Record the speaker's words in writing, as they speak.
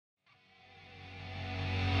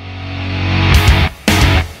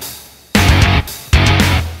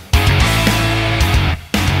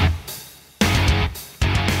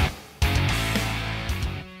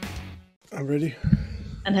everybody.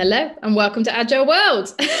 And hello, and welcome to Agile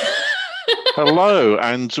World. Hello,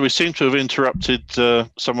 and we seem to have interrupted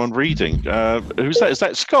someone reading. Who's that? Is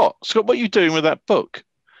that Scott? Scott, what are you doing with that book?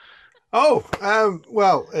 Oh,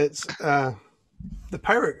 well, it's the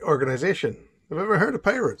pirate organization. Have you ever heard of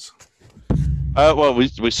pirates? Well,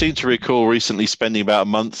 we seem to recall recently spending about a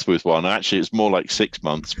month with one. Actually, it's more like 6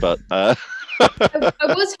 months, but... I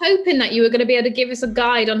was hoping that you were going to be able to give us a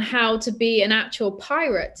guide on how to be an actual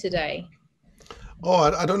pirate today. Oh,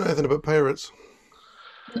 I don't know anything about pirates.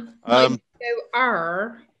 Do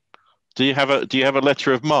you have a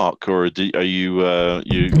letter of marque, or are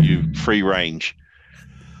you free range?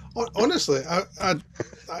 Honestly, I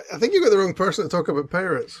think you got the wrong person to talk about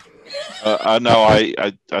pirates. No,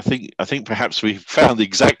 I think perhaps we found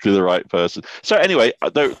exactly the right person. So anyway,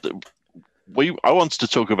 I wanted to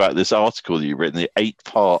talk about this article that you've written, the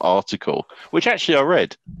 8-part article, which actually I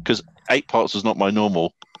read because 8 parts is not my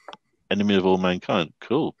normal enemy of all mankind.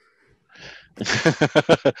 Cool.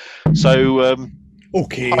 So,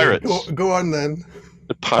 okay, pirates. Go on then.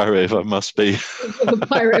 A pirate if I must be. A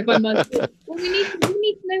pirate if I must be. Well, we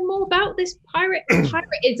need to know more about this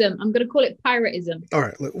piratism. I'm going to call it piratism. All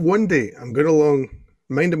right, look, one day I'm going along,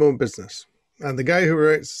 mind my own business, and the guy who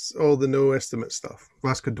writes all the no estimate stuff,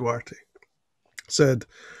 Vasco Duarte, said,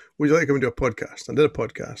 would you like to come and do a podcast? I did a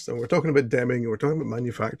podcast, and we're talking about Deming, and we're talking about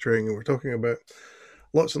manufacturing, and we're talking about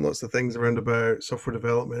lots and lots of things around about software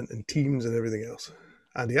development and teams and everything else.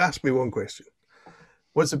 And he asked me one question.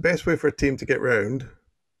 What's the best way for a team to get around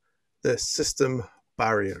the system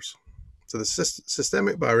barriers? So the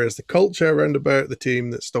systemic barriers, the culture around about the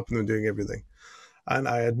team that's stopping them doing everything. And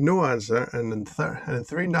I had no answer. And in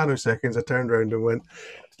 3 nanoseconds, I turned around and went,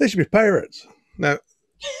 they should be pirates. Now,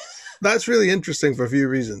 that's really interesting for a few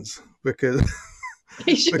reasons. Because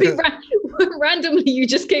they should be randomly, you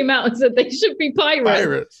just came out and said they should be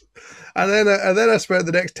pirates. And then I spent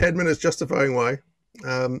the next 10 minutes justifying why.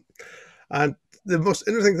 And the most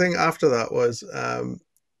interesting thing after that was,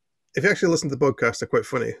 if you actually listen to the podcast, they're quite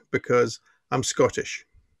funny because I'm Scottish.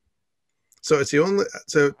 So it's the only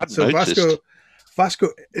so Vasco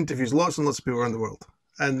interviews lots and lots of people around the world,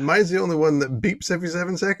 and mine's the only one that beeps every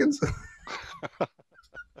 7 seconds.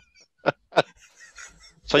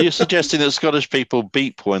 So you're suggesting that Scottish people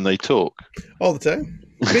beep when they talk? All the time.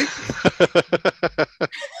 Beep.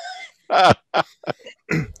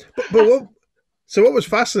 So what was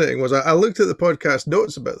fascinating was I looked at the podcast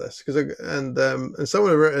notes about this and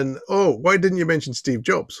someone had written, "Oh, why didn't you mention Steve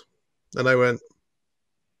Jobs?" And I went,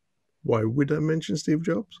 "Why would I mention Steve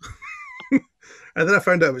Jobs?" And then I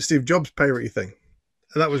found out about Steve Jobs' piratey thing,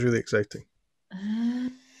 and that was really exciting.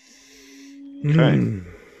 Okay.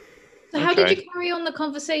 So how did you carry on the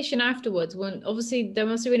conversation afterwards? When obviously there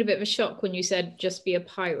must have been a bit of a shock when you said just be a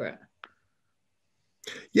pirate.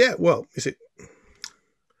 Yeah, well, you see,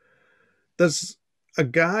 there's a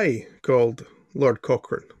guy called Lord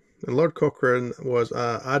Cochrane, and Lord Cochrane was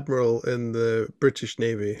an admiral in the British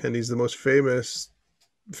Navy, and he's the most famous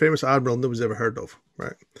admiral nobody's ever heard of,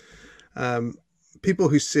 right? People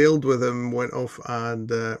who sailed with him went off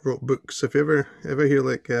and wrote books. If you ever hear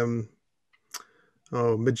like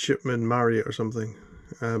Midshipman Marriott or something,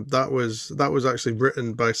 that was actually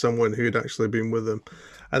written by someone who had actually been with him.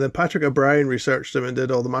 And then Patrick O'Brien researched him and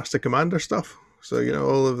did all the Master Commander stuff. So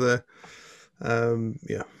all of the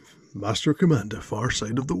Master Commander, far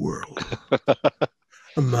side of the world.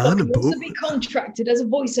 A man, a boat. Also be contracted as a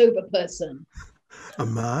voiceover person. A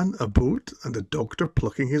man, a boat, and a doctor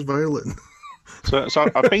plucking his violin. So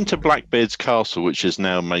I've been to Blackbeard's Castle, which is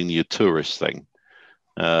now mainly a tourist thing,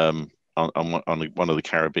 on one of the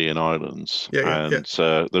Caribbean islands. There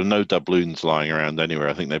are no doubloons lying around anywhere.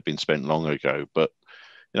 I think they've been spent long ago. But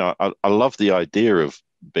I love the idea of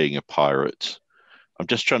being a pirate. I'm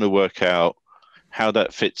just trying to work out how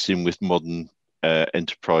that fits in with modern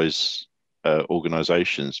enterprise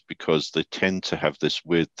organizations, because they tend to have this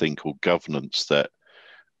weird thing called governance that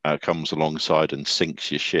comes alongside and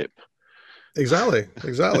sinks your ship. Exactly.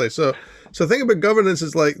 So think about governance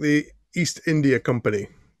as like the East India Company.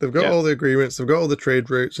 They've got all the agreements, they've got all the trade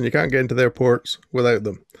routes, and you can't get into their ports without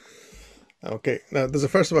them. Okay, now there's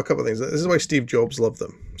first of all a couple of things. This is why Steve Jobs loved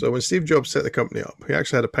them. So when Steve Jobs set the company up, he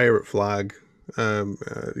actually had a pirate flag, and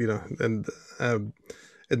in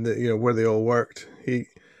the where they all worked.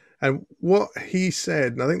 And what he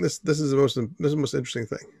said, and I think this is the most interesting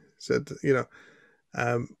thing. He said,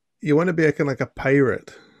 you want to be like a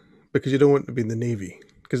pirate because you don't want to be in the Navy,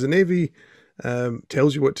 because the Navy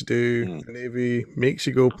tells you what to do. The Navy makes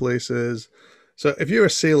you go places. So if you're a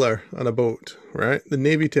sailor on a boat, right, the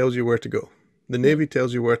Navy tells you where to go. The Navy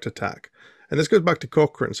tells you where to attack. And this goes back to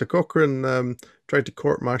Cochrane. So Cochrane tried to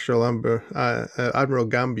court-martial Admiral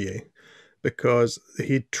Gambier because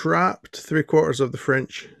he trapped 3/4 of the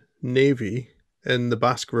French Navy in the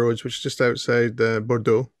Basque Roads, which is just outside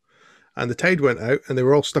Bordeaux. And the tide went out and they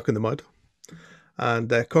were all stuck in the mud.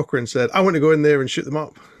 And Cochrane said, I want to go in there and shoot them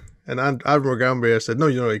up. And Admiral Gambier said, no,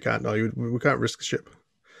 you can't. No, we can't risk the ship.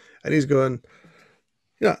 And he's going,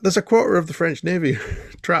 yeah, there's 1/4 of the French Navy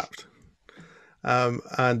trapped.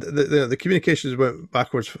 And the communications went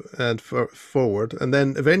backwards and forward. And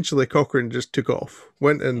then eventually Cochrane just took off,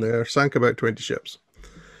 went in there, sank about 20 ships,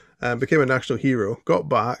 became a national hero, got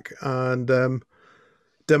back and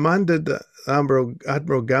demanded that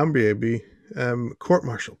Admiral Gambier be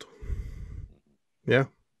court-martialed. Yeah.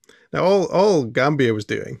 Now, all Gambier was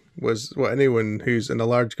doing was what anyone who's in a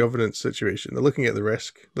large governance situation, they're looking at the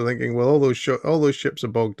risk. They're thinking, well, all those ships are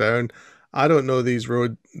bogged down. I don't know these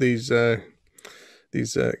waterways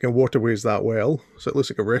that well, so it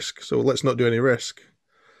looks like a risk. So let's not do any risk.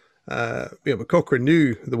 But Cochrane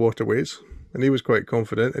knew the waterways, and he was quite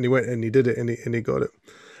confident, and he went and he did it, and he got it.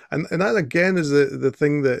 And that again is the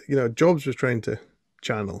thing that Jobs was trying to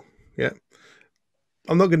channel. Yeah,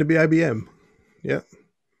 I'm not going to be IBM. Yeah.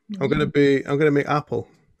 I'm going to make Apple.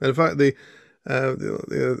 And in fact, the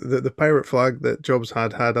pirate flag that Jobs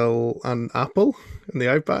had an apple in the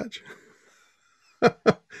eye patch.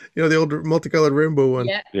 The old multicolored rainbow one.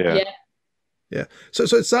 Yeah. So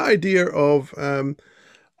it's that idea of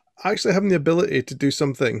actually having the ability to do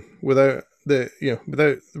something without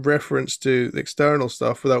reference to the external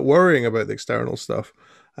stuff, without worrying about the external stuff,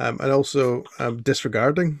 and also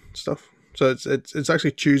disregarding stuff. So it's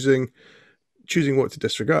actually choosing what to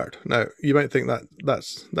disregard. Now, you might think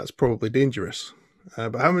that's probably dangerous,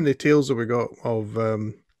 but how many tales have we got of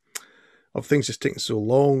things just taking so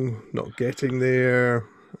long, not getting there?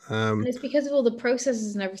 And it's because of all the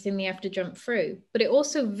processes and everything they have to jump through. But it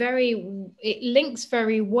also it links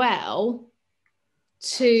very well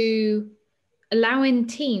to allowing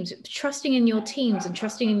teams, trusting in your teams and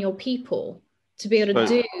trusting in your people to be able to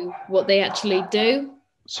do what they actually do.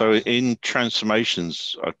 So in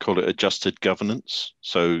transformations, I call it adjusted governance.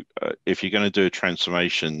 So if you're going to do a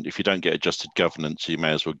transformation, if you don't get adjusted governance, you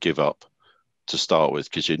may as well give up to start with,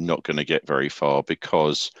 because you're not going to get very far,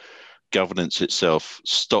 because governance itself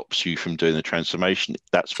stops you from doing the transformation.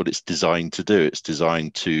 That's what it's designed to do. It's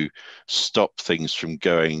designed to stop things from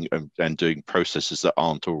going and doing processes that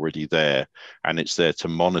aren't already there. And it's there to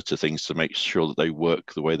monitor things to make sure that they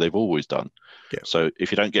work the way they've always done. Yeah. So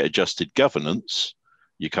if you don't get adjusted governance,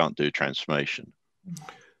 you can't do transformation.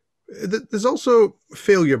 There's also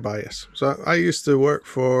failure bias. So I used to work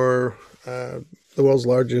for the world's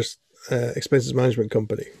largest expenses management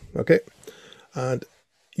company. Okay, and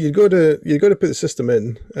you go to put the system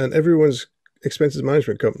in, and everyone's expenses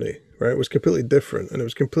management company, right, was completely different, and it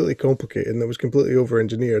was completely complicated, and it was completely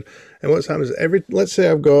over-engineered. And what's happened is let's say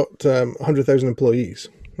I've got 100,000 employees.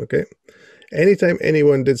 Okay, anytime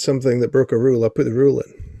anyone did something that broke a rule, I put the rule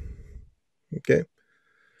in. Okay.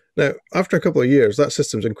 Now, after a couple of years, that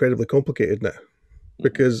system's incredibly complicated now,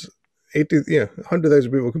 because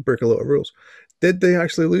 100,000 people can break a lot of rules. Did they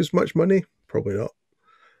actually lose much money? Probably not.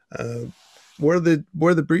 Were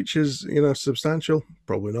the breaches substantial?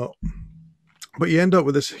 Probably not. But you end up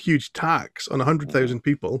with this huge tax on 100,000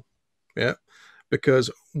 people, yeah,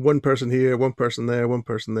 because one person here, one person there,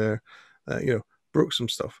 broke some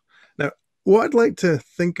stuff. Now, what I'd like to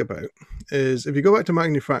think about is, if you go back to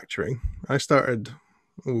manufacturing, I started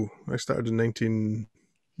in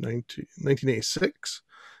 1986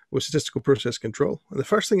 with statistical process control. And the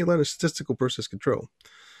first thing you learn in statistical process control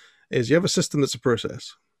is you have a system that's a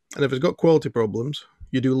process. And if it's got quality problems,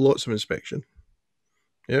 you do lots of inspection.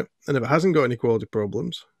 Yeah. And if it hasn't got any quality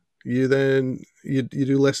problems, you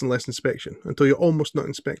do less and less inspection until you're almost not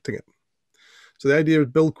inspecting it. So the idea is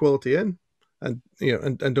build quality in and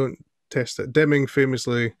don't test it. Deming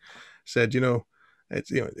famously said,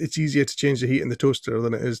 it's easier to change the heat in the toaster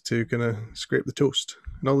than it is to kind of scrape the toast.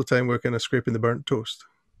 And all the time we're kind of scraping the burnt toast.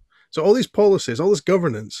 So all these policies, all this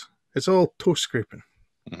governance, it's all toast scraping.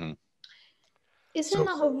 Mm-hmm. Isn't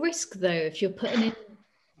that a risk though, if you're putting in,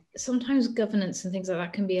 sometimes governance and things like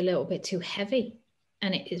that can be a little bit too heavy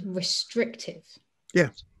and it is restrictive.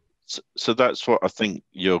 Yeah. So that's what I think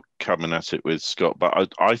you're coming at it with, Scott.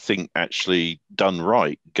 But I think actually done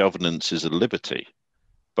right, governance is a liberty.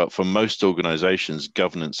 But for most organizations,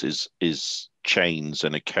 governance is chains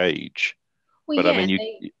and a cage. Well, but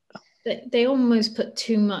yeah, they almost put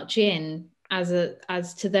too much in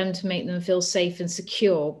as to them to make them feel safe and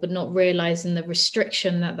secure, but not realizing the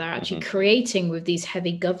restriction that they're actually creating with these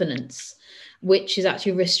heavy governance. which is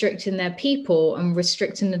actually restricting their people and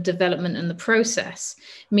restricting the development and the process,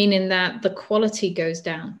 meaning that the quality goes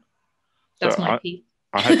down. That's my piece.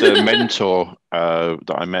 I had a mentor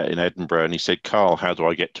that I met in Edinburgh, and he said, Karl, how do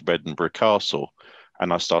I get to Edinburgh Castle?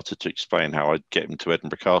 And I started to explain how I'd get him to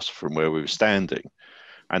Edinburgh Castle from where we were standing.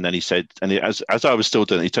 And then he said, as I was still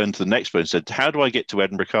doing it, he turned to the next person and said, how do I get to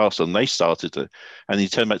Edinburgh Castle? And they started to, and he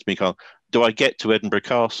turned back to me, Karl, do I get to Edinburgh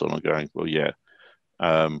Castle? And I'm going, well, yeah.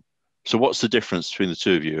 So what's the difference between the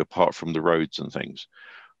two of you, apart from the roads and things?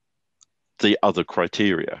 The other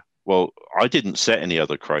criteria. Well, I didn't set any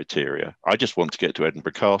other criteria. I just want to get to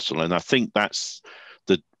Edinburgh Castle. And I think that's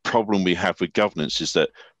the problem we have with governance, is that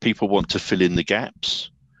people want to fill in the gaps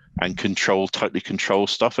and totally control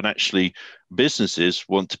stuff. And actually businesses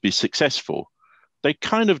want to be successful. They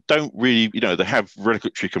kind of don't really, they have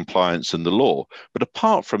regulatory compliance and the law, but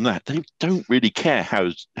apart from that, they don't really care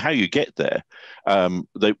how you get there.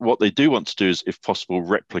 What they do want to do is, if possible,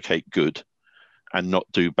 replicate good and not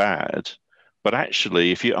do bad. But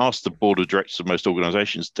actually, if you ask the board of directors of most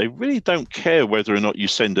organizations, they really don't care whether or not you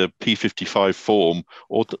send a P55 form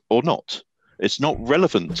or not. It's not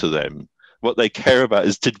relevant to them. What they care about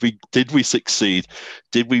is, did we succeed?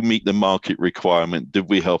 Did we meet the market requirement? Did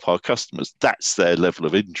we help our customers? That's their level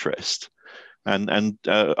of interest. And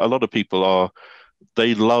a lot of people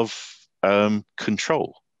they love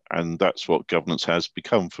control. And that's what governance has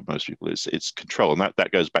become for most people. It's control. And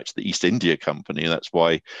that goes back to the East India Company. And that's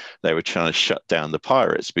why they were trying to shut down the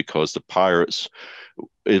pirates, because the pirates,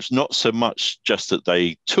 it's not so much just that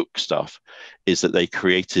they took stuff, is that they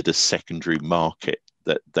created a secondary market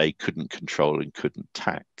that they couldn't control and couldn't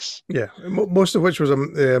tax. Yeah, most of which was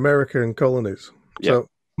the American colonies. So yeah.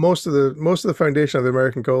 Most of the foundation of the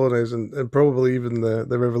American colonies and probably even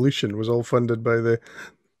the revolution was all funded by the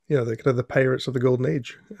kind of the pirates of the golden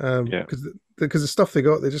age. Because the stuff they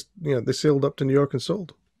got, they just they sailed up to New York and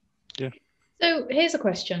sold. Yeah. So here's a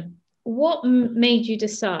question: what made you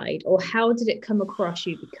decide, or how did it come across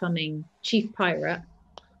you becoming chief pirate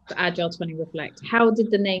for Agile20Reflect? How did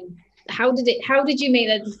the name? How did you make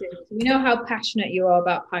that decision? We know how passionate you are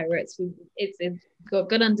about pirates. It's got a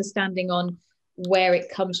good understanding on where it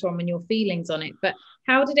comes from and your feelings on it. But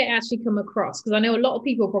how did it actually come across? Because I know a lot of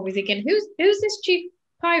people are probably thinking, who's this chief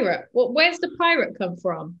pirate? Where's the pirate come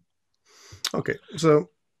from? Okay, so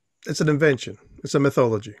it's an invention. It's a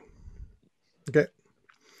mythology. Okay.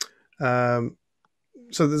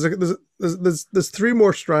 So there's three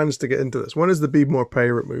more strands to get into this. One is the Be More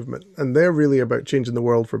Pirate movement, and they're really about changing the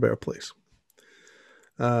world for a better place.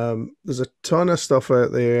 There's a ton of stuff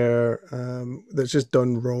out there that's just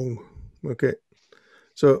done wrong. Okay,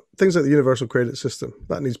 so things like the universal credit system,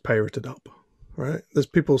 that needs pirated up, right? There's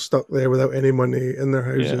people stuck there without any money in their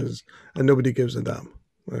houses, and nobody gives a damn.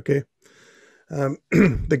 Okay,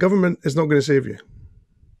 the government is not going to save you.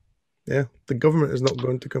 Yeah, the government is not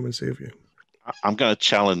going to come and save you. I'm going to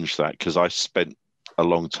challenge that, because I spent a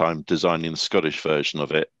long time designing the Scottish version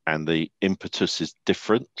of it, and the impetus is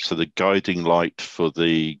different. So the guiding light for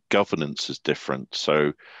the governance is different.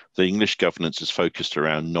 So the English governance is focused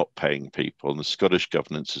around not paying people, and the Scottish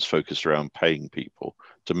governance is focused around paying people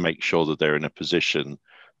to make sure that they're in a position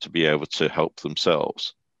to be able to help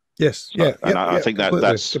themselves. Yes, so, I think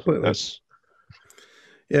that's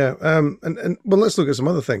yeah. And well, let's look at some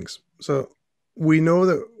other things. So we know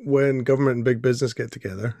that when government and big business get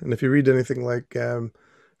together, and if you read anything like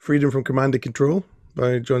Freedom from Command and Control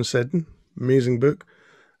by John Seddon, amazing book,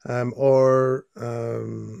 or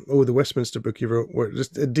the Westminster book he wrote, where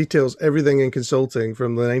it details everything in consulting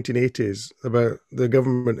from the 1980s about the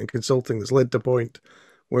government and consulting that's led to a point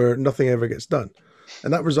where nothing ever gets done.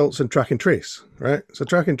 And that results in track and trace, right? So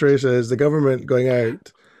track and trace is the government going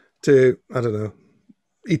out to, I don't know,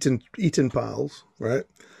 eating pals, right?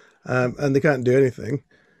 And they can't do anything.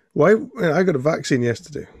 Why? I got a vaccine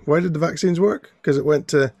yesterday. Why did the vaccines work? Because it went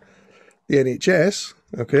to the NHS,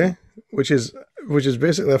 okay, which is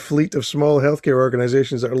basically a fleet of small healthcare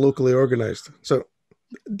organizations that are locally organized. So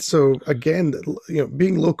again,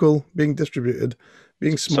 being local, being distributed,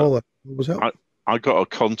 being smaller was helpful. I got a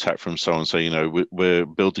contact from someone saying, we're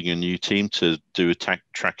building a new team to do a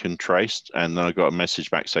track and trace. And then I got a message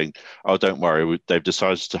back saying, oh, don't worry, they've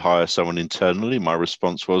decided to hire someone internally. My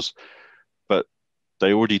response was, but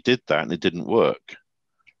they already did that and it didn't work.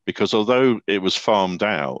 Because although it was farmed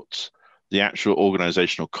out, the actual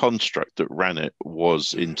organizational construct that ran it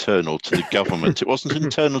was internal to the government. It wasn't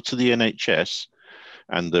internal to the NHS.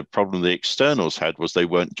 And the problem the externals had was they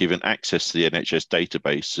weren't given access to the NHS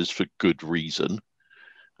databases for good reason.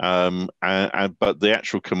 But the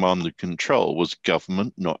actual command and control was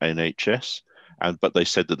government, not NHS. but they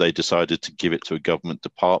said that they decided to give it to a government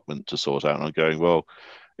department to sort out. And I'm going, well,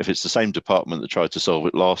 if it's the same department that tried to solve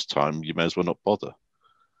it last time, you may as well not bother.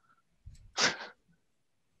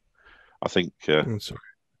 I think. Sorry.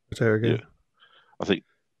 Again. Yeah, I think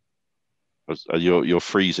you're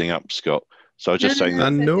freezing up, Scott. So I was just saying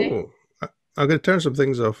that. No, I'm going to turn some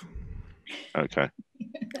things off. Okay.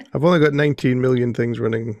 I've only got 19 million things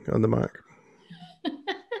running on the Mac.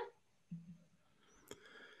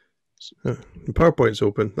 PowerPoint's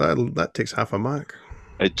open. That takes half a Mac.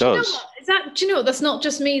 It does. Do you know what? That's not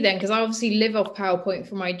just me then, because I obviously live off PowerPoint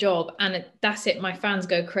for my job, and that's it. My fans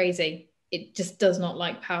go crazy. It just does not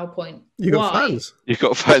like PowerPoint. You got fans? You've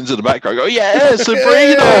got fans in the background go, yeah,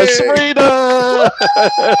 Sabrina, Sabrina!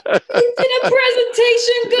 It's in a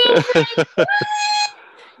presentation, girlfriend!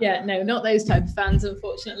 Yeah, no, not those type of fans,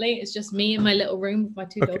 unfortunately. It's just me in my little room with my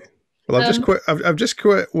two dogs. Well, I've just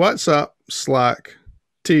quit WhatsApp, Slack,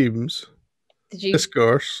 Teams,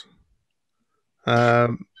 Discourse,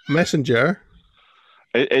 Messenger.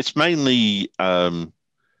 It's mainly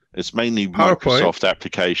Microsoft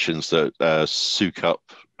applications that soak up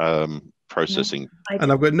processing.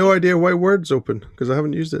 And I've got no idea why Word's open because I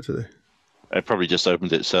haven't used it today. It probably just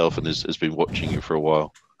opened itself and has been watching you for a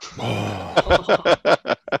while.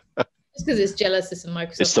 Just because it's jealous of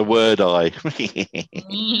Microsoft. It's the word eye.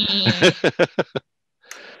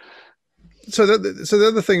 So the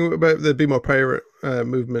other thing about the Be More Pirate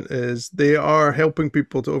movement is they are helping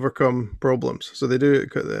people to overcome problems. So they do.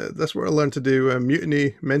 That's what I learned to do.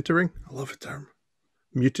 Mutiny mentoring. I love the term.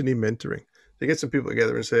 Mutiny mentoring. They get some people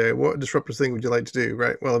together and say, "What disruptive thing would you like to do?"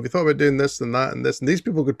 Right. Well, if you thought about doing this and that and this, and these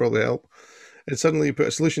people could probably help. And suddenly you put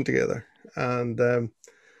a solution together, and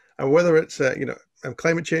whether it's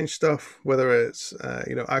climate change stuff, whether it's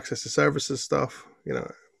access to services stuff,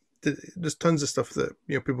 there's tons of stuff that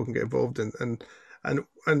people can get involved in, and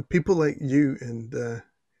people like you and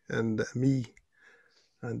me,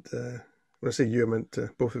 and when I say you, I meant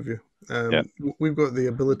both of you. We've got the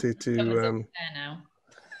ability to. We come as a pair now.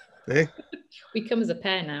 Eh? We come as a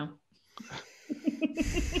pair now.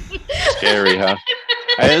 Scary, huh?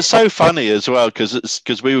 And it's so funny as well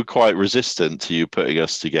because we were quite resistant to you putting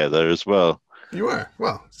us together as well. You were.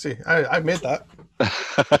 Well, see, I made that. I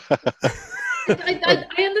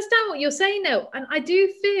understand what you're saying though, and I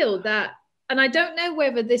do feel that, and I don't know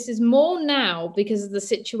whether this is more now because of the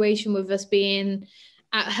situation with us being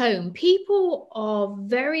at home. People are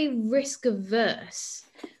very risk averse,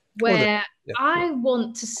 where I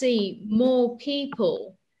want to see more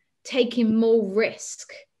people taking more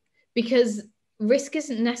risk, because risk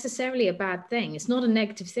isn't necessarily a bad thing. It's not a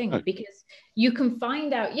negative thing, because you can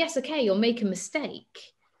find out, yes, okay, you'll make a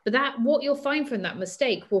mistake, but what you'll find from that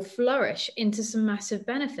mistake will flourish into some massive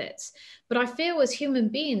benefits. But I feel as human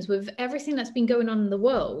beings, with everything that's been going on in the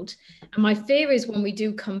world, and my fear is when we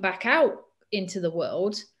do come back out into the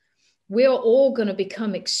world, we're all going to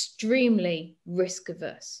become extremely risk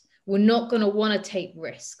averse. We're not going to want to take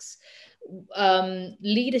risks.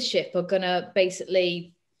 Leadership are going to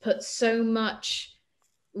basically put so much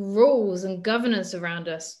rules and governance around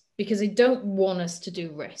us because they don't want us to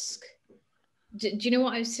do risk. Do you know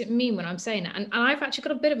what I mean when I'm saying that? And I've actually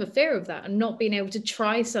got a bit of a fear of that, and not being able to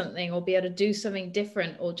try something or be able to do something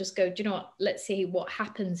different, or just go, do you know what, let's see what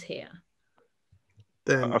happens here.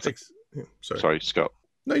 Then sorry, Scott.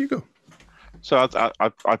 No, you go. So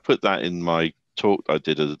I put that in my talk I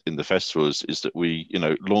did in the festival is that we,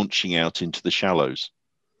 launching out into the shallows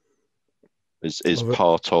is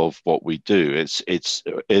part of what we do. It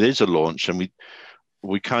is a launch, and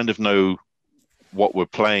we kind of know what we're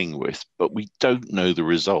playing with, but we don't know the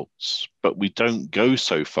results. But we don't go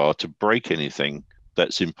so far to break anything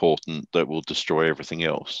that's important that will destroy everything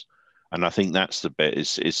else. And I think that's the bit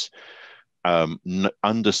is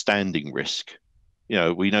understanding risk.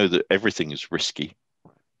 We know that everything is risky,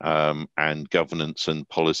 and governance and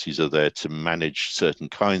policies are there to manage certain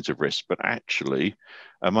kinds of risk. But actually,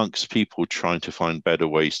 amongst people trying to find better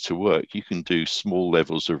ways to work, you can do small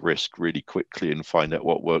levels of risk really quickly and find out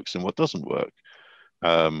what works and what doesn't work.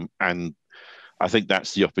 And I think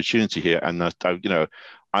that's the opportunity here. And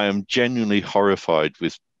I am genuinely horrified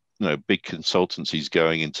with big consultancies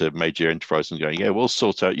going into major enterprises and going, yeah, we'll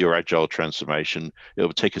sort out your agile transformation.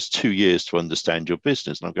 It'll take us 2 years to understand your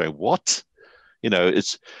business. And I'm going, what? You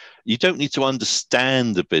don't need to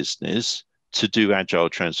understand the business to do agile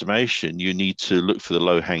transformation. You need to look for the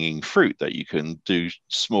low-hanging fruit that you can do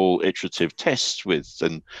small iterative tests with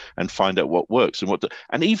and find out what works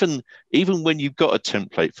and even when you've got a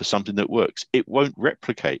template for something that works, it won't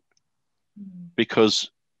replicate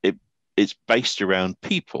because it's based around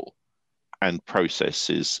people. and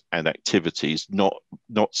processes and activities, not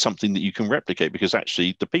something that you can replicate, because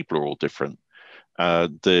actually the people are all different.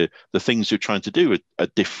 The things you're trying to do are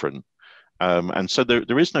different. And so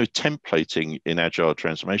there is no templating in agile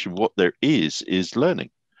transformation. What there is learning.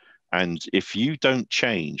 And if you don't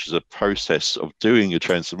change the process of doing a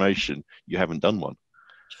transformation, you haven't done one.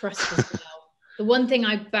 Trust as well. The one thing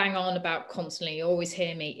I bang on about constantly, you always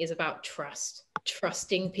hear me, is about trust.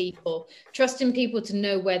 Trusting people to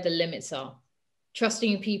know where the limits are.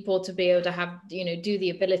 Trusting people to be able to have, do the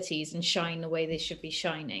abilities and shine the way they should be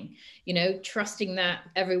shining. Trusting that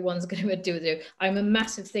everyone's going to do it. I'm a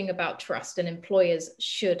massive thing about trust, and employers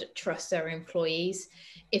should trust their employees.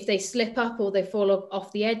 If they slip up or they fall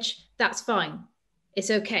off the edge, that's fine. It's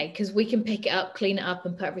okay, because we can pick it up, clean it up,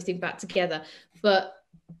 and put everything back together. But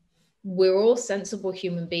we're all sensible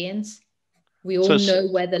human beings. We all know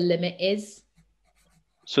where the limit is.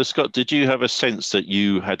 So, Scott, did you have a sense that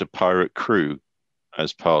you had a pirate crew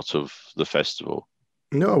as part of the festival?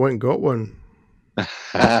 No, I went and got one.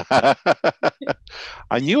 I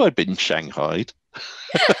knew I'd been shanghaied.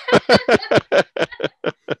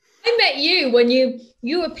 I met you when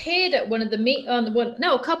you appeared at one of the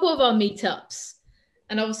a couple of our meetups,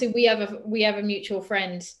 and obviously we have a mutual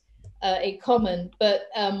friend in common. But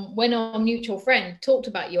when our mutual friend talked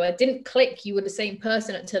about you, I didn't click you were the same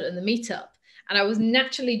person until in the meetup. And I was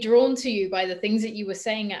naturally drawn to you by the things that you were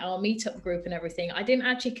saying at our meetup group and everything. I didn't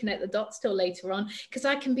actually connect the dots till later on, because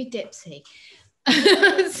I can be dipsy.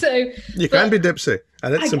 So you can be dipsy,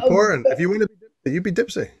 and it's important. If you want to be dipsy, you be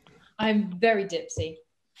dipsy. I'm very dipsy.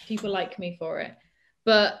 People like me for it.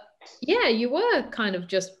 But yeah, you were kind of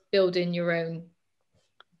just building your own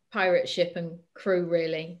pirate ship and crew,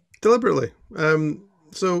 really. Deliberately.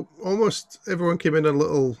 So almost everyone came in on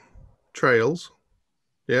little trials.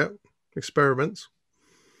 Yeah. Experiments.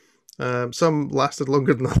 Some lasted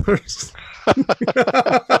longer than others.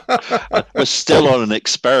 We're still on an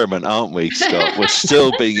experiment, aren't we, Scott? We're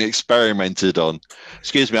still being experimented on.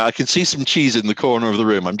 Excuse me, I can see some cheese in the corner of the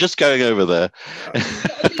room. I'm just going over there.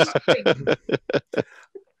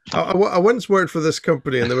 I once worked for this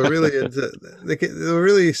company, and they were really into. They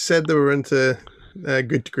really said they were into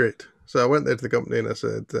good to great. So I went there to the company and I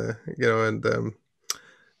said,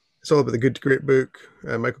 it's all about the Good to Great book,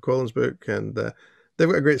 Michael Collins' book, and they've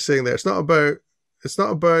got a great saying there. It's not about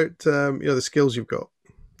the skills you've got.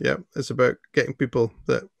 Yeah, it's about getting people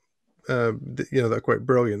that that are quite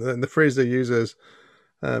brilliant. And the phrase they use is,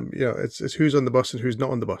 it's who's on the bus and who's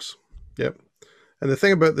not on the bus. Yep. And the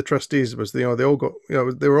thing about the trustees was, they all got,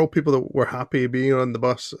 they were all people that were happy being on the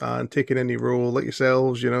bus and taking any role like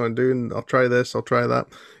yourselves, and doing, I'll try this, I'll try that.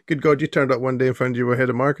 Good God, you turned up one day and found you were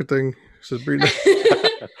head of marketing, Sabrina.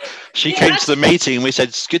 She came to the meeting and we said,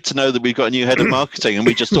 it's good to know that we've got a new head of marketing, and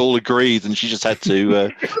we just all agreed, and she just had to... We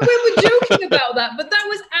were joking about that, but that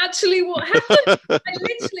was actually what happened. I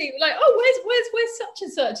literally, like, oh, where's such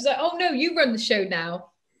and such? It's like, oh no, you run the show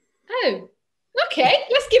now. Oh, okay,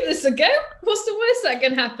 let's give this a go. What's the worst that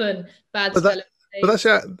can happen? Bad spelling. But that's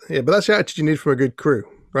the attitude you need from a good crew,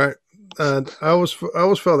 right? And I always felt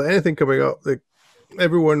that anything coming up, like,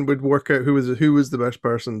 everyone would work out who was the best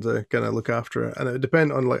person to kind of look after it, and it would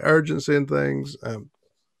depend on like urgency and things.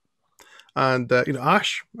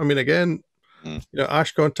 Ash. I mean, again,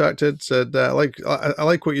 Ash contacted, said, I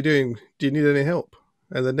like what you're doing. Do you need any help?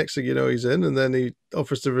 And the next thing you know, he's in, and then he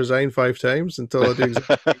offers to resign 5 times until I do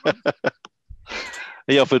exactly.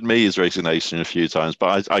 He offered me his resignation a few times,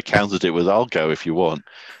 but I countered it with, I'll go if you want.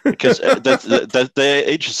 Because the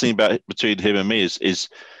interesting about between him and me is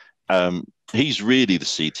he's really the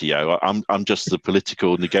CTO. I'm just the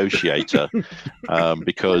political negotiator.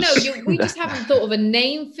 Because we just haven't thought of a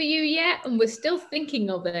name for you yet, and we're still thinking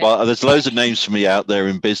of it. Well, there's loads of names for me out there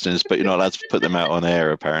in business, but you're not allowed to put them out on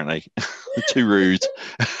air, apparently. Too rude.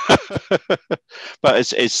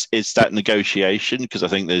 But it's that negotiation, because I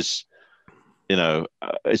think there's,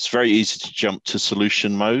 it's very easy to jump to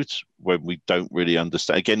solution mode when we don't really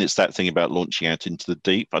understand. Again, it's that thing about launching out into the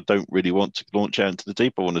deep. I don't really want to launch out into the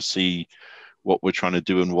deep. I want to see what we're trying to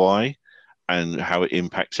do and why, and how it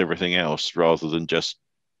impacts everything else, rather than just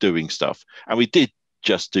doing stuff. And we did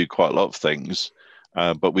just do quite a lot of things,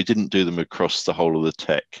 but we didn't do them across the whole of the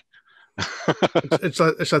tech.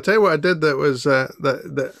 Shall I tell you what I did that was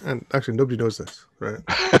that and actually nobody knows this, right?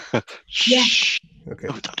 Shh. Okay.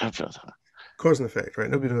 Oh, don't. Cause and effect, right?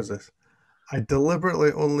 Nobody knows this. I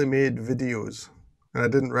deliberately only made videos, and I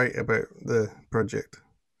didn't write about the project,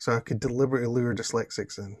 so I could deliberately lure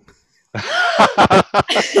dyslexics in.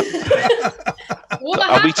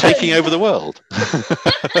 Are we taking over the world? I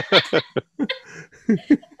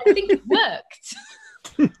think it worked.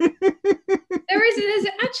 There is there's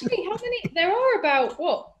actually how many? There are about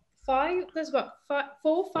what? 5? There's about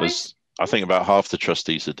 4, 5. I think about half the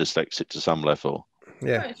trustees are dyslexic to some level.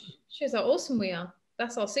 Yeah, oh, shows how awesome we are.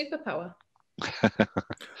 That's our superpower.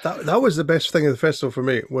 that was the best thing of the festival for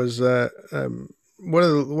me. Was one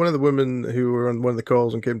of the women who were on one of the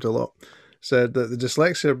calls and came to a lot said that the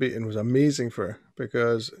dyslexia meeting was amazing for her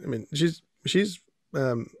because I mean she's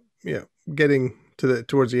getting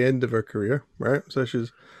towards the end of her career, right? So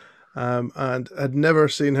she's and had never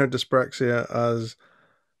seen her dyspraxia as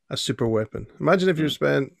a super weapon. Imagine if you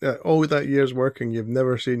spent all that years working, you've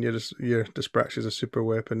never seen your dyspraxia as a super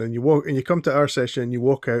weapon, and you come to our session and you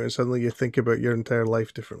walk out and suddenly you think about your entire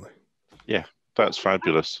life differently. Yeah, that's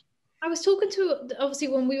fabulous. I was talking to, obviously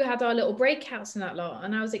when we had our little breakouts and that lot,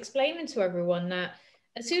 and I was explaining to everyone that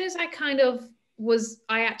as soon as I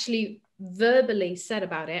I actually verbally said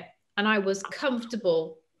about it, and I was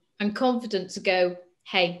comfortable and confident to go,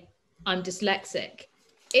 hey, I'm dyslexic.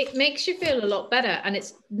 It makes you feel a lot better, and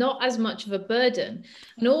it's not as much of a burden.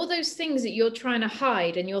 And all those things that you're trying to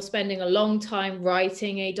hide, and you're spending a long time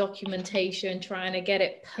writing a documentation, trying to get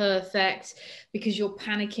it perfect because you're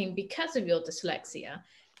panicking because of your dyslexia,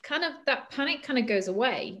 that panic kind of goes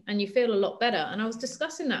away and you feel a lot better. And I was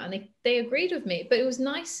discussing that and they agreed with me, but it was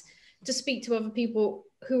nice to speak to other people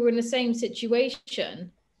who were in the same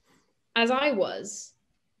situation as I was.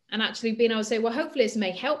 And actually being able to say, well, hopefully this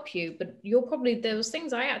may help you, but there was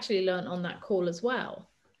things I actually learned on that call as well.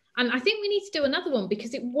 And I think we need to do another one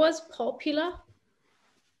because it was popular.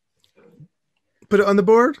 Put it on the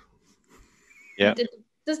board? Yeah.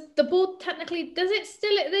 Does the board technically,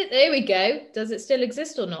 there we go. Does it still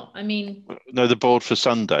exist or not? I mean. No, the board for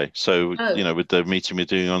Sunday. So, with the meeting we're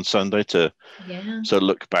doing on Sunday to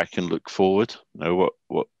look back and look forward, what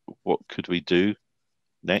could we do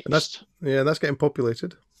next? And that's getting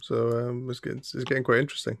populated. So it's getting quite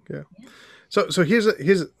interesting. Yeah. So here's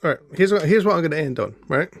what I'm going to end on.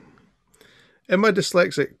 Right. In my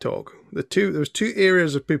dyslexic talk, there was 2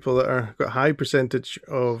 areas of people that got high percentage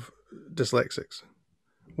of dyslexics.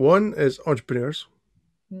 One is entrepreneurs,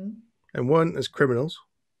 and one is criminals.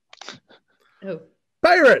 Oh,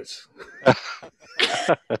 pirates!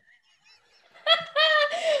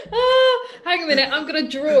 Hang a minute, I'm going to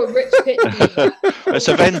draw a rich picture. It's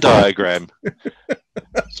a Venn diagram.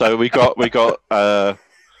 So we got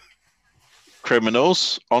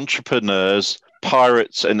criminals, entrepreneurs,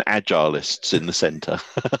 pirates, and agilists in the center.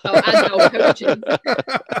 Oh, agile coaches.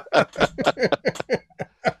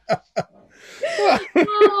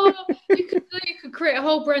 You could create a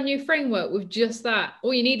whole brand new framework with just that.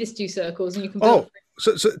 All you need is 2 circles and you can build.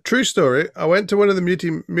 So true story. I went to one of the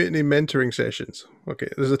mutiny mentoring sessions. Okay,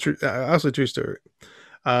 there's a true story,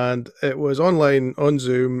 and it was online on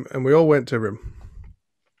Zoom, and we all went to a room,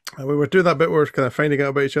 and we were doing that bit where we were kind of finding out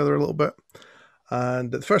about each other a little bit.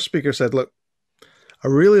 And the first speaker said, "Look, I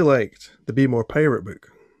really liked the Be More Pirate book,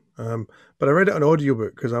 but I read it on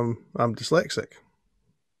audiobook because I'm dyslexic."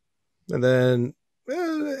 And then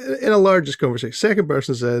in a largest conversation, second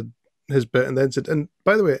person said his bit and then said, "And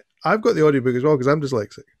by the way, I've got the audiobook as well because I'm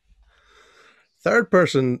dyslexic." Third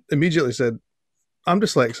person immediately said, "I'm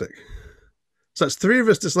dyslexic." So that's 3 of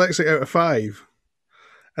us dyslexic out of 5.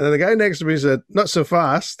 And then the guy next to me said, "Not so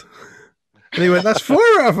fast." And he went, "That's 4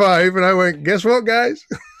 out of 5. And I went, "Guess what, guys?"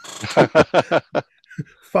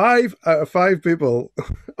 5 out of 5 people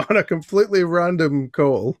on a completely random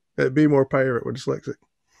call at Be More Pirate were dyslexic.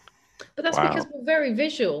 But that's because we're very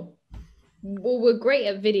visual. We're great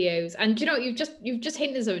at videos. And you know, you've just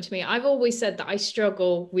hinted this over to me. I've always said that I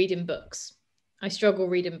struggle reading books.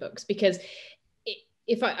 Because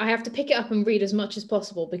if I have to pick it up and read as much as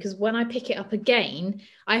possible, because when I pick it up again,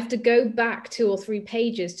 I have to go back 2 or 3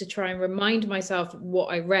 pages to try and remind myself what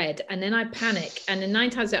I read. And then I panic. And then 9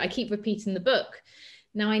 times out, I keep repeating the book.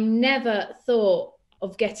 Now, I never thought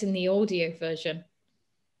of getting the audio version.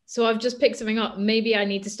 So I've just picked something up. Maybe I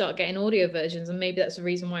need to start getting audio versions, and maybe that's the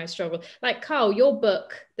reason why I struggle. Like Karl, your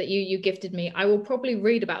book that you gifted me, I will probably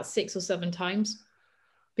read about 6 or 7 times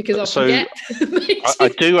because I'll forget. I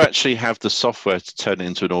do actually have the software to turn it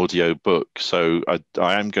into an audio book. So I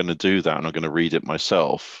am going to do that, and I'm going to read it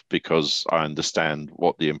myself because I understand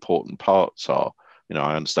what the important parts are. You know,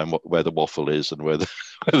 I understand where the waffle is and where the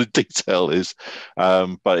detail is,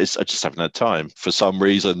 but I just haven't had time for some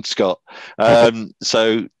reason, Scott. But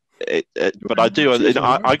I do.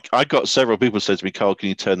 I got several people said to me, "Karl, can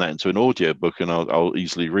you turn that into an audio book?" And I'll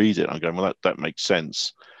easily read it. I'm going, well, that makes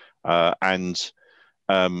sense. And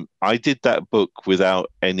I did that book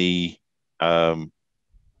without anyone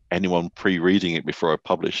pre-reading it before I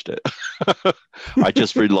published it. I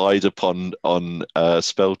just relied on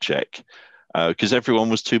spell check. because everyone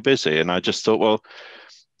was too busy. And I just thought, well,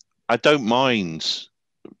 I don't mind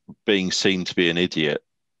being seen to be an idiot.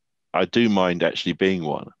 I do mind actually being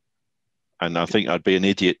one. And I think I'd be an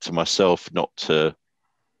idiot to myself not to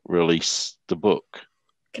release the book.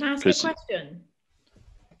 Can I ask a question?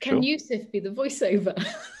 Can Yusuf be the voiceover?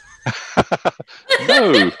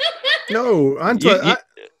 No. No,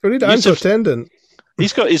 we need Anto Tendon.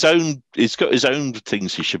 He's got his own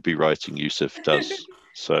things he should be writing, Yusuf does.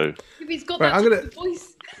 So if he's got that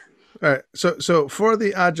voice. All right. So for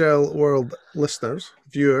the Agile World listeners,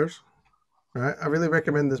 viewers, right, I really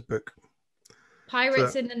recommend this book.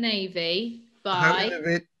 Pirates in the Navy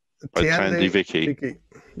by Tandy Vicky.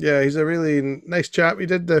 Yeah, he's a really nice chap. He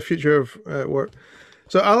did the Future of Work.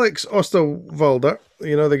 So Alex Osterwalder,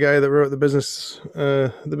 the guy that wrote the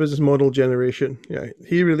business model generation. Yeah,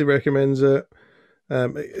 he really recommends it.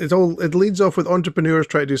 It leads off with entrepreneurs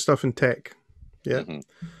trying to do stuff in tech. Yeah.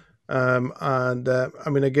 I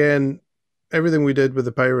mean, again, everything we did with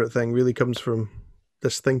the pirate thing really comes from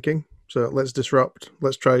this thinking. So let's disrupt,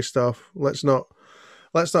 let's try stuff. Let's not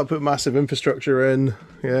put massive infrastructure in.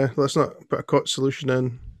 Yeah. Let's not put a COT solution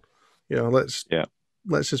in. Let's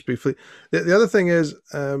just be free. The other thing is,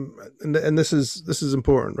 and this is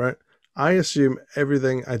important, right? I assume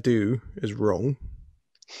everything I do is wrong,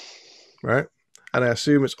 right? And I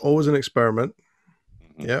assume it's always an experiment.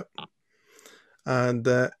 Yeah. And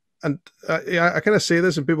I kind of say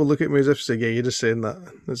this, and people look at me as if to say, "Yeah, you're just saying that."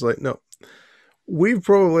 It's like, no, we've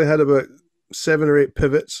probably had about 7 or 8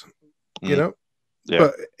 pivots, Yeah.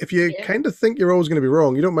 But if you kind of think you're always going to be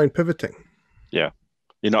wrong, you don't mind pivoting. Yeah.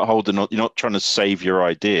 You're not holding on. You're not trying to save your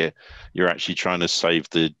idea. You're actually trying to save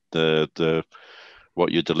the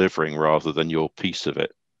what you're delivering rather than your piece of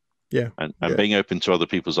it. Yeah. And being open to other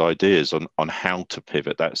people's ideas on how to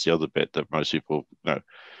pivot. That's the other bit that most people know.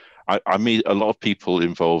 I meet a lot of people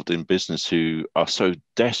involved in business who are so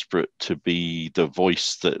desperate to be the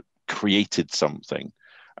voice that created something.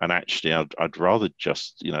 And actually, I'd rather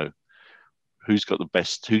just, who's got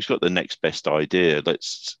the next best idea?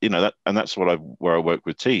 Let's, that's where I work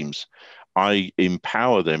with teams. I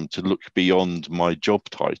empower them to look beyond my job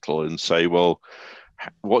title and say, well,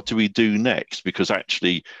 what do we do next? Because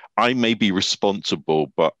actually I may be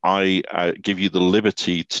responsible, but I give you the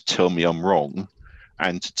liberty to tell me I'm wrong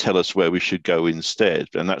and to tell us where we should go instead.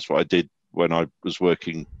 And that's what I did when I was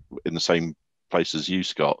working in the same place as you,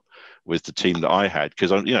 Scott, with the team that I had,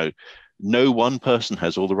 because no one person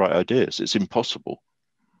has all the right ideas. It's impossible.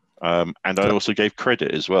 And I also gave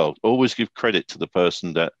credit as well. Always give credit to the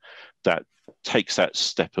person that takes that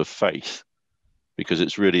step of faith, because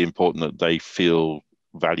it's really important that they feel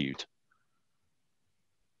valued.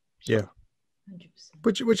 Yeah. 100%.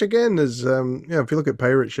 Which again is, if you look at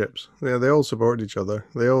pirate ships, they all support each other.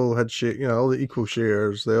 They all had all the equal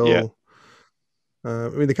shares. They all,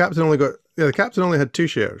 the captain only had 2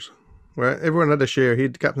 shares. Right, everyone had a share. The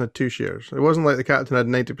captain had 2 shares. It wasn't like the captain had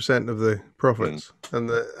 90% of the profits, and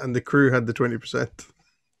the crew had the 20%.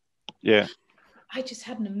 Yeah, I just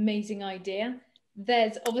had an amazing idea.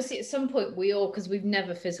 There's obviously at some point because we've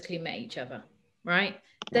never physically met each other, right?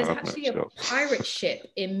 There's actually a pirate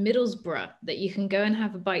ship in Middlesbrough that you can go and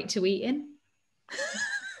have a bite to eat in,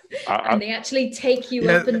 and they actually take you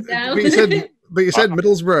up and down. But you said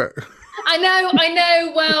Middlesbrough. I know.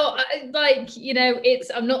 Well,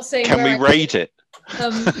 I'm not saying. Can we raid it? I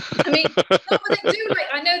mean, no, but they do.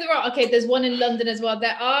 I know there are. Okay, there's one in London as well.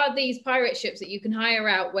 There are these pirate ships that you can hire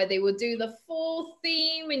out where they will do the full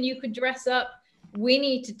theme and you could dress up. We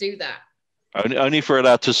need to do that. Only if we're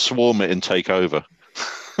allowed to swarm it and take over.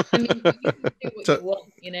 I mean, you can do what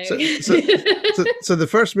you want, So the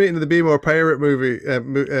first meeting of the Be More Pirate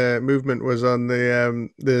movement was on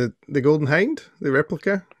the Golden Hind, the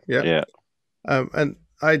replica. Yeah. And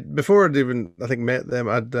before I'd even met them,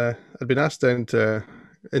 I'd been asked down to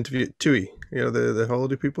interview TUI, the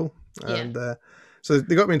holiday people, and so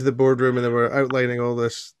they got me into the boardroom and they were outlining all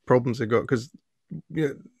this problems they got, because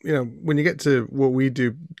when you get to what we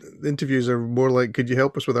do, the interviews are more like, could you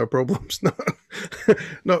help us with our problems?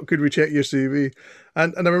 Not could we check your CV?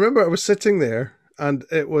 And I remember I was sitting there and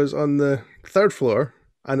it was on the 3rd floor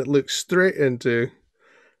and it looked straight into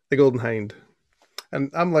the Golden Hind.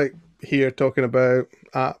 And I'm like here talking about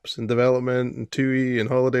apps and development and TUI and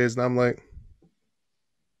holidays, and I'm like,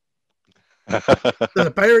 there's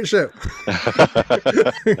a pirate ship.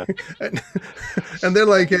 and they're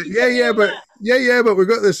like, but we've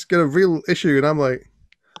got this kind of real issue. And I'm like,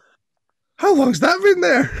 how long's that been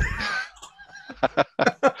there?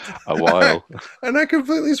 A while. And I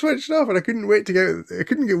completely switched off, and I couldn't wait to get out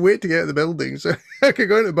of the building, so I could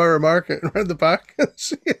go into Borough Market and round the back and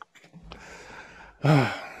see it.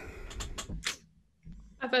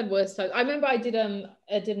 I've had worse times. I remember I did an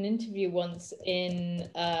interview once in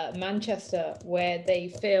Manchester where they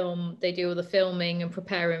do all the filming and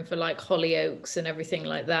preparing for like Hollyoaks and everything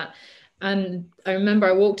like that. And I remember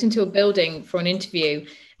I walked into a building for an interview,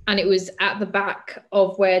 and it was at the back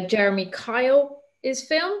of where Jeremy Kyle is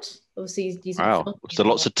filmed. Obviously, he's wow. Was there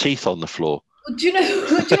lots of teeth on the floor? Do you know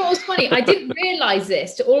what's funny? I didn't realize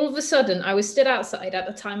this. All of a sudden, I was stood outside. At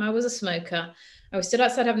the time, I was a smoker. I was stood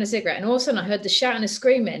outside having a cigarette, and all of a sudden, I heard the shouting and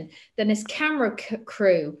screaming. Then this camera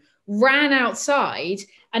crew ran outside,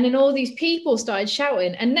 and then all these people started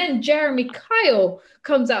shouting. And then Jeremy Kyle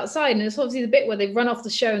comes outside, and it's obviously the bit where they've run off the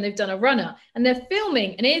show and they've done a runner, and they're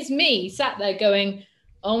filming, and it's me sat there going,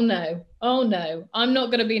 oh no, I'm not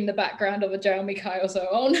going to be in the background of a Jeremy Kyle. So,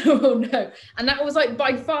 oh no. And that was like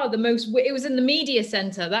by far the most, it was in the media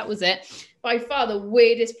center. That was it. By far the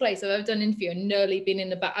weirdest place I've ever done an interview and nearly been in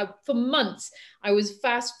the back. For months, I was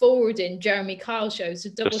fast forwarding Jeremy Kyle shows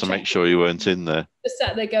to double just to make sure you weren't in there. Just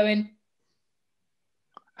sat there going,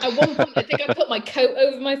 at one point, I think I put my coat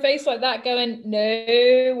over my face like that going,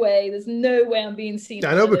 no way, there's no way I'm being seen.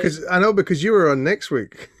 I know because you were on next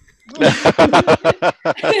week.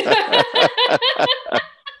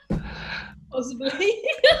 Possibly.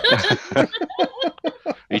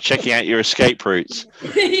 You're checking out your escape routes.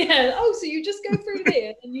 Yeah. Oh, so you just go through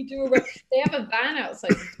there and you do they have a van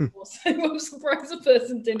outside the door, so I'm surprised the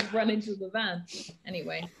person didn't run into the van.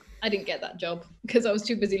 Anyway, I didn't get that job because I was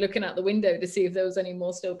too busy looking out the window to see if there was any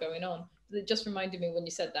more still going on. It just reminded me when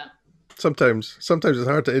you said that. Sometimes it's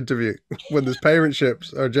hard to interview when there's pirate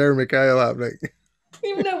ships or Jeremy Kyle happening.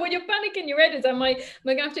 Even though when you're panicking, your head is, am I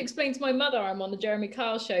going to have to explain to my mother I'm on the Jeremy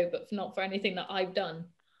Kyle show, but not for anything that I've done,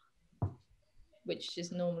 which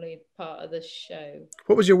is normally part of the show.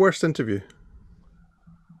 What was your worst interview?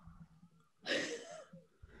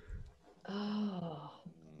 Oh,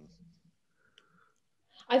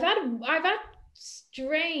 I've had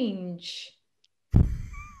strange.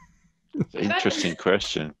 Interesting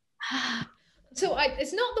question. So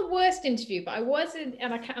it's not the worst interview, but I was in,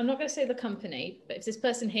 and I'm not going to say the company, but if this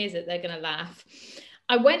person hears it, they're going to laugh.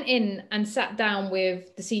 I went in and sat down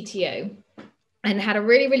with the CTO and had a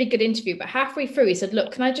really, really good interview. But halfway through, he said,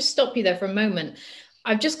 look, can I just stop you there for a moment?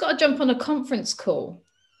 I've just got to jump on a conference call.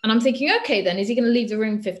 And I'm thinking, okay, then is he going to leave the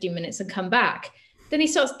room 15 minutes and come back? Then he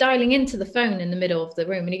starts dialing into the phone in the middle of the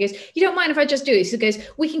room and he goes, you don't mind if I just do this? He goes,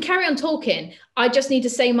 we can carry on talking. I just need to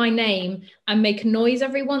say my name and make a noise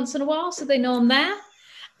every once in a while so they know I'm there.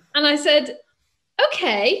 And I said,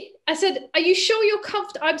 okay. I said, are you sure you're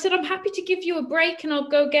comfortable? I said, I'm happy to give you a break and I'll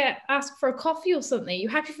go ask for a coffee or something. Are you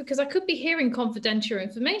happy because I could be hearing confidential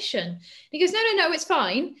information. He goes, no, it's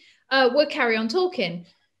fine. We'll carry on talking.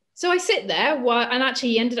 So I sit there and actually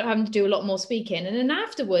he ended up having to do a lot more speaking. And then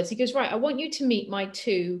afterwards he goes, right, I want you to meet my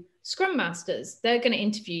 2 Scrum Masters. They're going to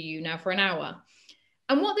interview you now for an hour.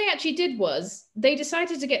 And what they actually did was they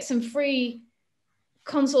decided to get some free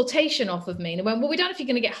consultation off of me. And they went, well, we don't know if you're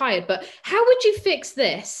going to get hired, but how would you fix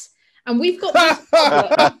this? And we've got this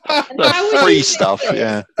problem. And how would free stuff,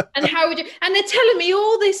 yeah. And how would you? And they're telling me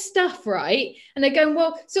all this stuff, right? And they're going,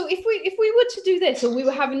 well, so if we were to do this, or we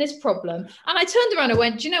were having this problem, and I turned around and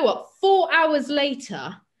went, do you know what? 4 hours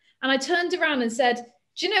later, and I turned around and said,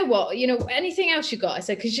 do you know what? You know, anything else you got? I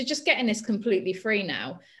said, because you're just getting this completely free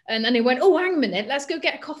now. And then they went, oh, hang a minute, let's go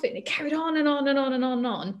get a coffee. And it carried on and on and on and on and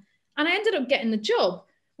on. And I ended up getting the job,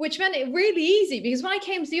 which meant it really easy because when I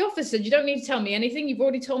came to the office, I said, you don't need to tell me anything. You've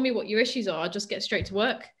already told me what your issues are. I'll just get straight to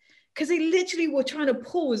work. Because they literally were trying to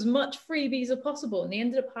pull as much freebies as possible and they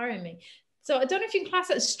ended up hiring me. So I don't know if you can class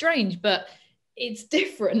that as strange, but it's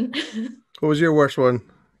different. What was your worst one,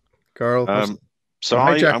 Karl? So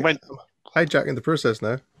I went hijacking the process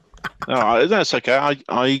now. No, that's okay.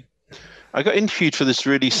 I got interviewed for this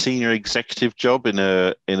really senior executive job in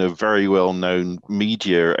a very well-known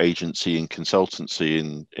media agency and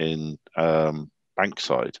consultancy in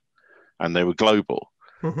Bankside, and they were global.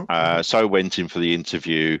 Mm-hmm. So I went in for the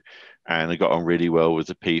interview, and I got on really well with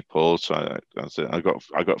the people. So I got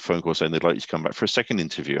a phone call saying they'd like you to come back for a second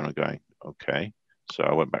interview, and I'm going, okay. So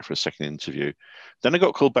I went back for a second interview. Then I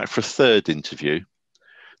got called back for a third interview.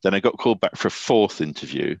 Then I got called back for a fourth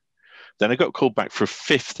interview. Then I got called back for a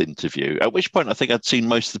fifth interview, at which point I think I'd seen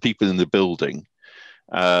most of the people in the building.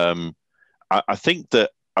 I think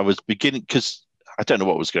that I was beginning, because I don't know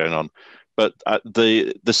what was going on, but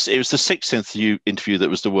it was the sixth interview that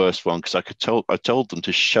was the worst one, because I told them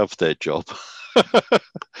to shove their job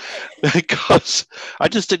because I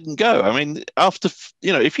just didn't go. I mean,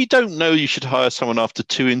 if you don't know you should hire someone after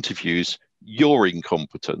 2 interviews, you're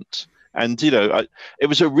incompetent. And, it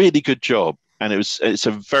was a really good job. and it's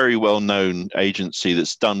a very well-known agency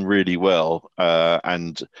that's done really well.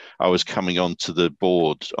 And I was coming onto the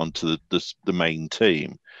board, onto the main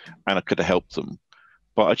team, and I could have helped them.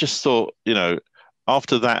 But I just thought,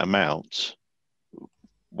 after that amount,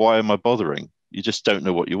 why am I bothering? You just don't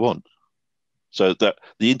know what you want. So that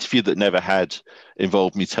the interview that never had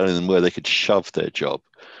involved me telling them where they could shove their job.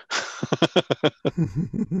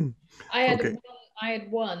 I had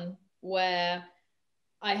one where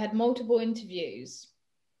I had multiple interviews,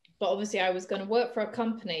 but obviously I was going to work for a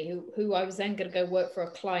company who I was then going to go work for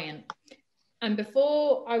a client. And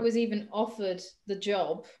before I was even offered the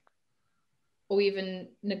job or even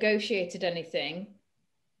negotiated anything,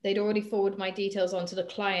 they'd already forwarded my details onto the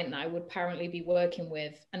client that I would apparently be working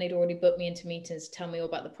with. And they'd already booked me into meetings to tell me all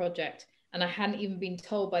about the project. And I hadn't even been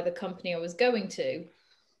told by the company I was going to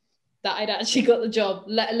that I'd actually got the job,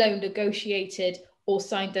 let alone negotiated or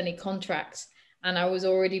signed any contracts. And I was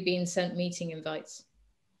already being sent meeting invites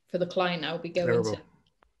for the client I would be going to.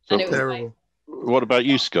 And it was terrible. What about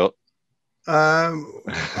you, Scott?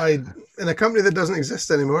 In a company that doesn't exist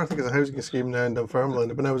anymore, I think it's a housing scheme now in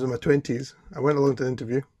Dunfermline. When I was in my 20s, I went along to the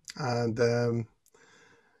interview, and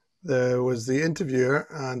there was the interviewer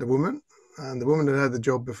and a woman, and the woman had the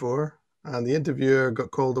job before, and the interviewer got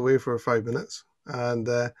called away for 5 minutes, and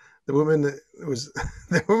the woman that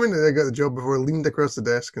got the job before leaned across the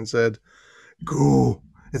desk and said, "Go,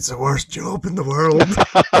 it's the worst job in the world."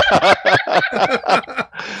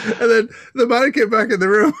 And then the man came back in the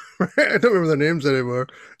room. I don't remember their names anymore.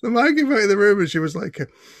 The man came back in the room and she was like,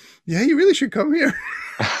 "Yeah, you really should come here."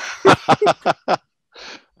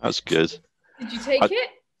 That's good. Did you take it?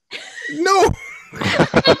 No.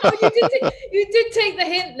 You did take the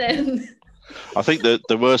hint then. I think that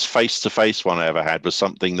the worst face-to-face one I ever had was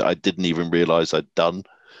something that I didn't even realize I'd done.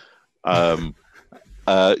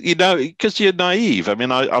 Because you're naive. I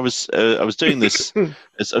mean, I was doing this. I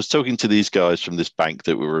was talking to these guys from this bank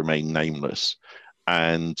that will remain nameless,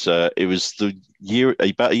 and it was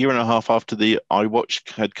about a year and a half after the iWatch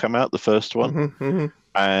had come out, the first one,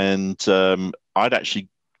 and I'd actually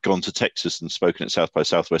gone to Texas and spoken at South by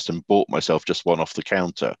Southwest and bought myself just one off the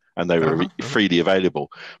counter, and they were freely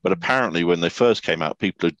available. But apparently when they first came out,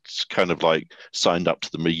 people had kind of like signed up to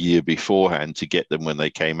them a year beforehand to get them when they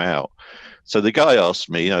came out. So the guy asked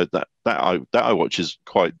me, that iWatch is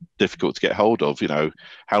quite difficult to get hold of,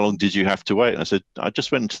 how long did you have to wait? And I said, I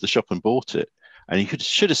just went into the shop and bought it. And he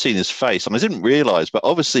should have seen his face. And I didn't realize, but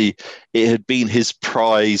obviously it had been his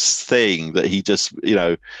prize thing that he just,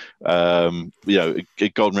 had gone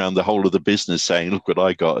around the whole of the business saying, "Look what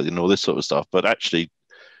I got," and all this sort of stuff. But actually,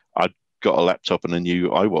 I'd got a laptop and a new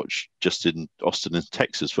iWatch just in Austin, in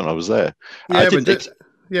Texas, when I was there. But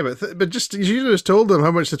just you should have just told them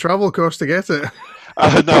how much the travel cost to get it.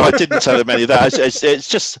 No, I didn't tell them any of that. It's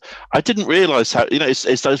just I didn't realize how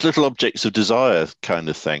it's those little objects of desire kind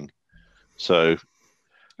of thing. So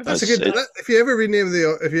that's a good. If you ever rename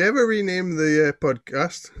the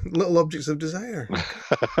podcast, "Little Objects of Desire." I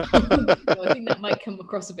think that might come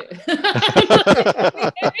across a bit.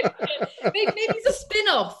 Maybe it's a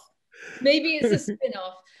spin-off.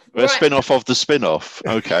 A spin-off of the spin-off.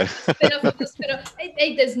 Okay. Spin-off of the spin-off.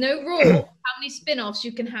 Hey, there's no rule how many spin-offs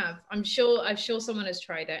you can have. I'm sure someone has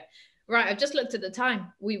tried it. Right, I've just looked at the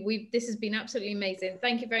time. This has been absolutely amazing.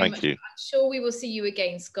 Thank you very much. I'm sure we will see you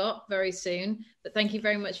again, Scott, very soon. But thank you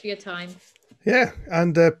very much for your time. Yeah,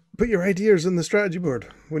 and put your ideas on the strategy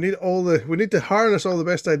board. We need to harness all the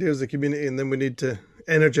best ideas of the community, and then we need to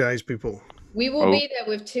energize people. We will be there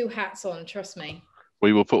with 2 hats on, trust me.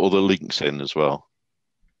 We will put all the links in as well.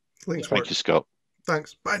 Thank you, Scott.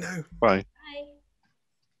 Thanks. Bye now. Bye.